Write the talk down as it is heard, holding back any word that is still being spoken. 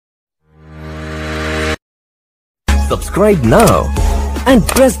Subscribe now and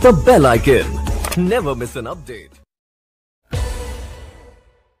press the bell icon. Never miss an update.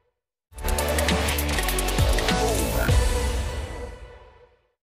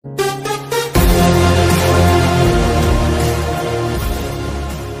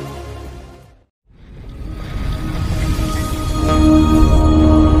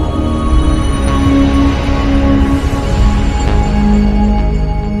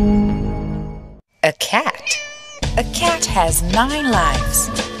 A cat. A cat has 9 lives,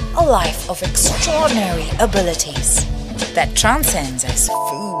 a life of extraordinary abilities that transcends as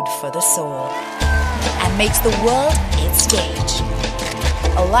food for the soul and makes the world its stage.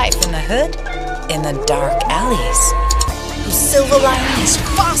 A life in the hood, in the dark alleys, whose silver lining is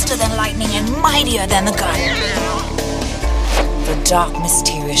faster than lightning and mightier than the gun. The dark,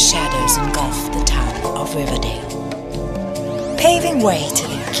 mysterious shadows engulf the town of Riverdale, paving way to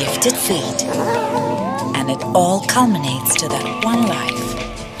the gifted feet. And it all culminates to that one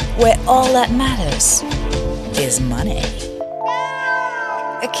life where all that matters is money.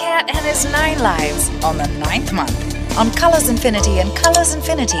 A cat and his 9 lives on the 9th month on Colors Infinity and Colors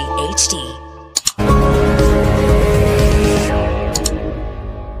Infinity HD.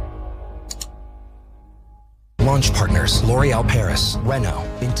 Launch partners L'Oreal Paris, Renault,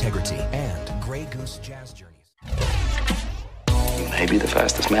 Integrity, and Grey Goose Jazz Journeys. You may be the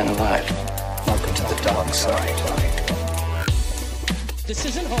fastest man alive. Welcome to the dark side. This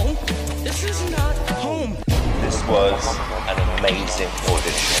isn't home. This is not home. This was an amazing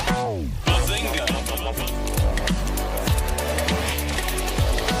audition. Bazinga!